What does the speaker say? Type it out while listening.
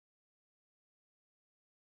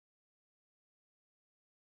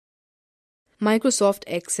Microsoft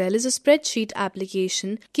Excel is a spreadsheet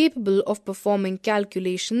application capable of performing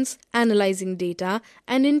calculations, analyzing data,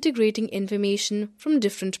 and integrating information from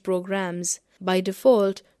different programs. By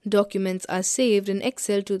default, documents are saved in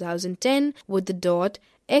Excel 2010 with the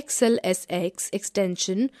 .xlsx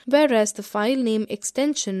extension, whereas the file name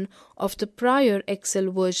extension of the prior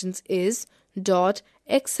Excel versions is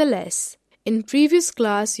 .xls. In previous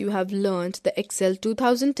class, you have learned the Excel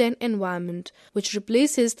 2010 environment, which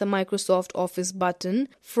replaces the Microsoft Office button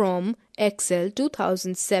from Excel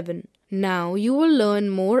 2007. Now you will learn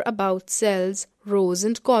more about cells, rows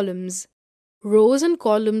and columns. Rows and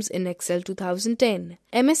columns in Excel 2010.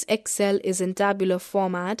 MS Excel is in tabular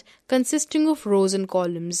format consisting of rows and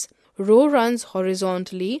columns. Row runs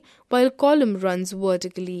horizontally while column runs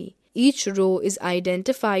vertically. Each row is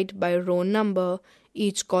identified by row number.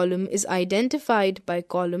 Each column is identified by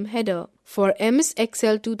column header. For MS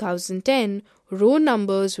Excel 2010, row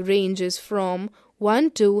numbers ranges from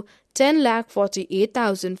 1 to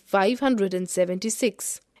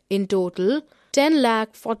 10,48,576. In total,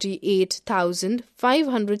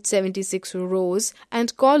 10,48,576 rows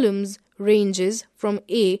and columns ranges from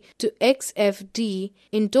A to XFD.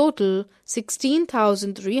 In total,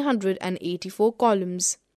 16,384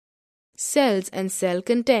 columns. Cells and cell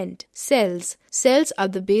content. Cells are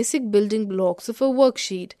the basic building blocks of a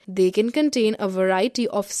worksheet. They can contain a variety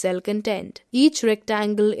of cell content. Each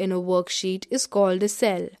rectangle in a worksheet is called a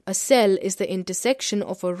cell. A cell is the intersection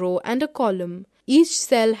of a row and a column. Each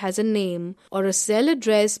cell has a name or a cell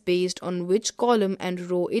address based on which column and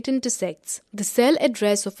row it intersects. The cell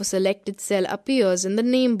address of a selected cell appears in the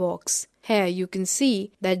name box. Here you can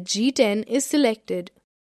see that G10 is selected.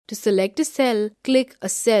 To select a cell, click a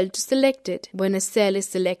cell to select it. When a cell is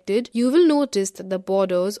selected, you will notice that the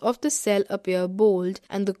borders of the cell appear bold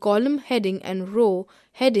and the column heading and row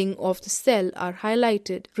heading of the cell are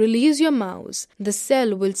highlighted. Release your mouse. The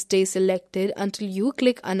cell will stay selected until you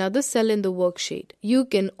click another cell in the worksheet. You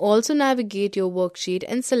can also navigate your worksheet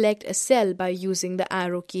and select a cell by using the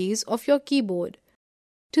arrow keys of your keyboard.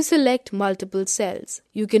 To select multiple cells.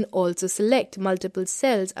 You can also select multiple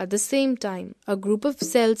cells at the same time. A group of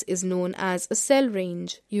cells is known as a cell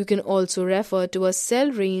range. You can also refer to a cell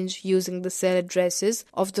range using the cell addresses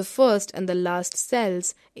of the first and the last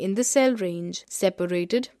cells in the cell range,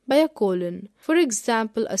 separated by a colon. For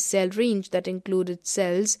example, a cell range that included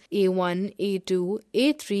cells A1, A2,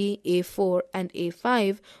 A3, A4, and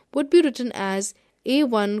A5 would be written as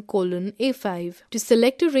A1:A5. To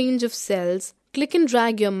select a range of cells, click and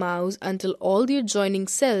drag your mouse until all the adjoining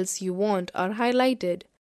cells you want are highlighted.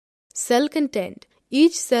 Cell content.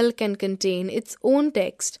 Each cell can contain its own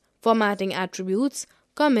text, formatting attributes,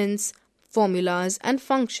 comments, formulas, and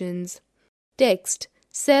functions. Text.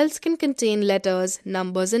 Cells can contain letters,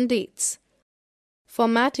 numbers, and dates.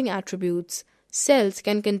 Formatting attributes. Cells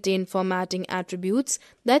can contain formatting attributes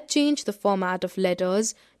that change the format of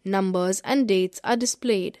letters, numbers, and dates are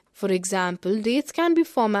displayed. For example, dates can be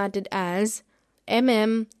formatted as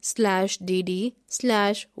mm/dd/yyyy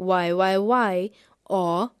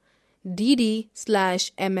or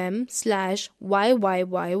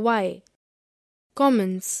dd/mm/yyyy.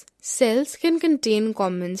 Comments. Cells can contain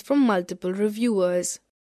comments from multiple reviewers.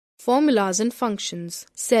 Formulas and functions.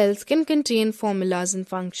 Cells can contain formulas and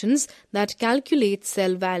functions that calculate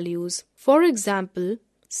cell values. For example,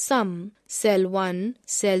 sum, cell 1,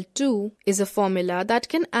 cell 2 is a formula that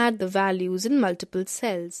can add the values in multiple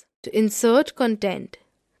cells. To insert content,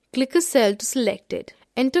 click a cell to select it.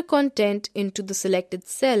 Enter content into the selected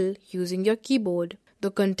cell using your keyboard.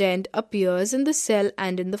 The content appears in the cell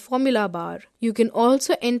and in the formula bar. You can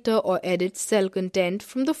also enter or edit cell content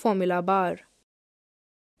from the formula bar.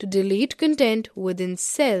 To delete content within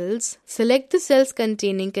cells, select the cells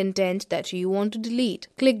containing content that you want to delete.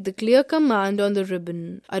 Click the Clear command on the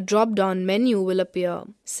ribbon. A drop-down menu will appear.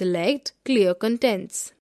 Select Clear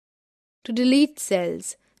Contents. To delete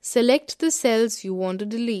cells, select the cells you want to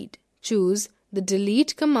delete. Choose the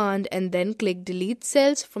Delete command and then click Delete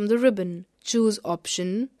Cells from the ribbon. Choose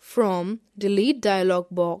Option from Delete dialog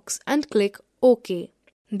box and click OK.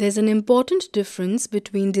 There's an important difference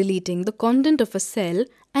between deleting the content of a cell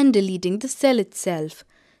and deleting the cell itself.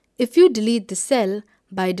 If you delete the cell,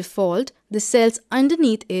 by default, the cells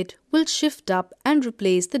underneath it will shift up and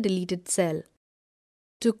replace the deleted cell.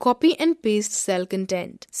 To copy and paste cell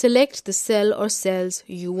content, select the cell or cells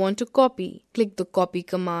you want to copy. Click the Copy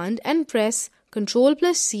command and press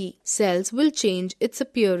Ctrl+C. Cells will change its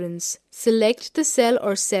appearance. Select the cell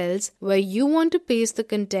or cells where you want to paste the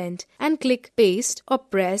content and click Paste or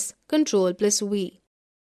press Ctrl+V.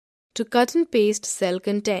 To cut and paste cell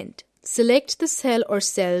content, select the cell or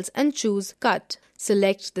cells and choose Cut.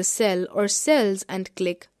 Select the cell or cells and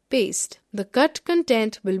click Paste. The cut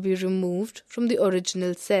content will be removed from the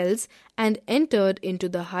original cells and entered into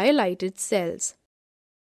the highlighted cells.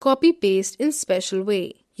 Copy-paste in special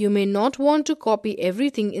way. You may not want to copy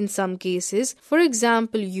everything in some cases. For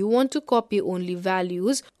example, you want to copy only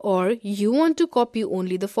values or you want to copy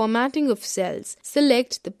only the formatting of cells.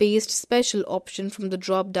 Select the Paste Special option from the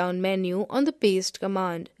drop-down menu on the Paste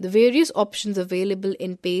command. The various options available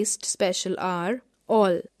in Paste Special are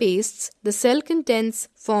All, pastes the cell contents,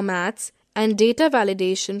 formats, and data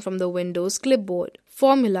validation from the Windows clipboard.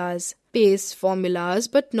 Formulas, pastes formulas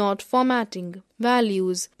but not formatting.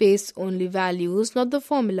 Values, pastes only values, not the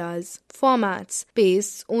formulas. Formats,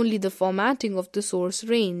 pastes only the formatting of the source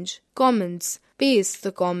range. Comments, pastes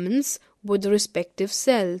the comments with the respective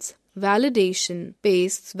cells. Validation,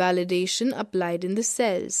 pastes validation applied in the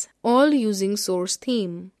cells. All using source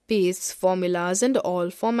theme, pastes formulas and all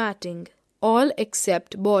formatting. All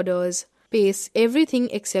except borders, pastes everything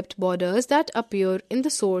except borders that appear in the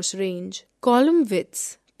source range. Column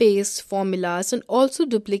widths, pastes formulas and also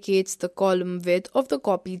duplicates the column width of the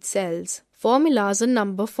copied cells. Formulas and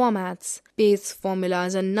number formats, pastes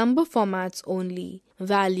formulas and number formats only.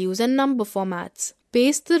 Values and number formats,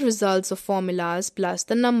 paste the results of formulas plus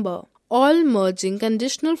the number. All merging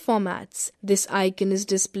conditional formats. This icon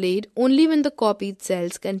is displayed only when the copied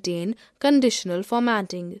cells contain conditional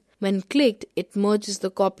formatting. When clicked, it merges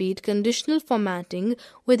the copied conditional formatting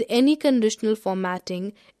with any conditional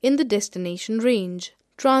formatting in the destination range.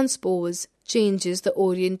 Transpose changes the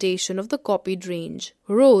orientation of the copied range.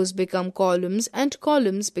 Rows become columns and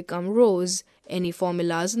columns become rows. Any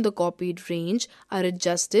formulas in the copied range are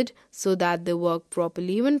adjusted so that they work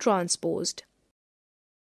properly when transposed.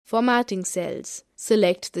 Formatting cells.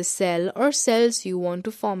 Select the cell or cells you want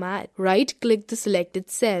to format. Right-click the selected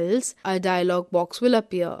cells. A dialog box will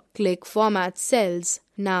appear. Click Format Cells.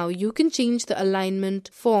 Now you can change the alignment,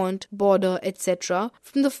 font, border, etc.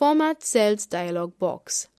 from the Format Cells dialog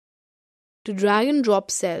box. To drag and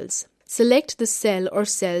drop cells. Select the cell or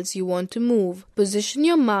cells you want to move. Position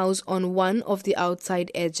your mouse on one of the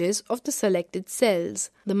outside edges of the selected cells.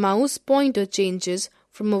 The mouse pointer changes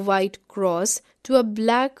from a white cross to a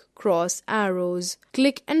black cross arrows.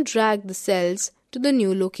 Click and drag the cells to the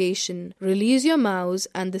new location. Release your mouse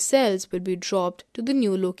and the cells will be dropped to the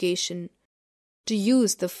new location. To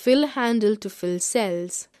use the fill handle to fill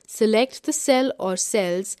cells, select the cell or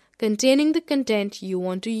cells containing the content you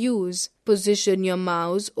want to use. Position your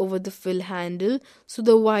mouse over the fill handle so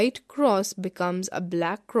the white cross becomes a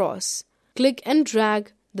black cross. Click and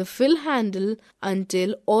drag the fill handle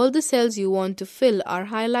until all the cells you want to fill are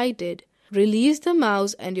highlighted. Release the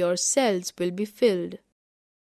mouse and your cells will be filled.